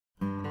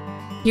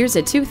Here's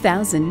a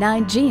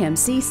 2009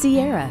 GMC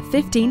Sierra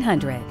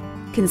 1500.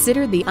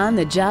 Consider the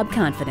on-the-job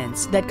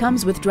confidence that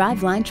comes with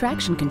driveline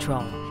traction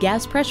control,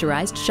 gas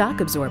pressurized shock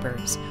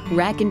absorbers,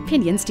 rack and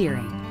pinion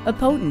steering, a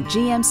potent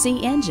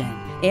GMC engine,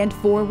 and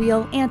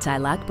four-wheel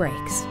anti-lock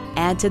brakes.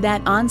 Add to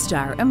that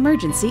OnStar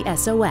emergency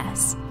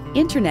SOS,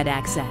 internet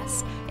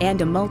access,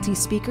 and a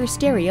multi-speaker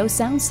stereo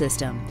sound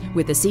system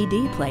with a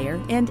CD player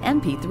and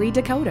MP3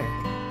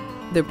 decoder.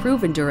 The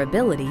proven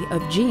durability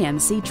of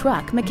GMC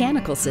truck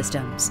mechanical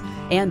systems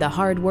and the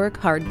hard work,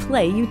 hard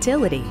play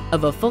utility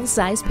of a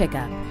full-size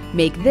pickup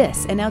make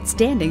this an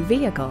outstanding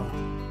vehicle.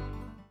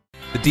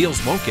 The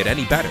deals won't get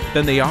any better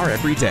than they are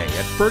every day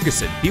at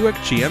Ferguson Buick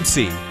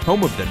GMC,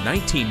 home of the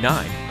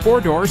 1909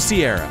 four-door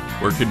Sierra.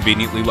 We're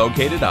conveniently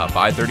located off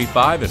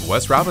I-35 and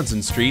West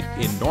Robinson Street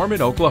in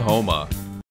Norman, Oklahoma.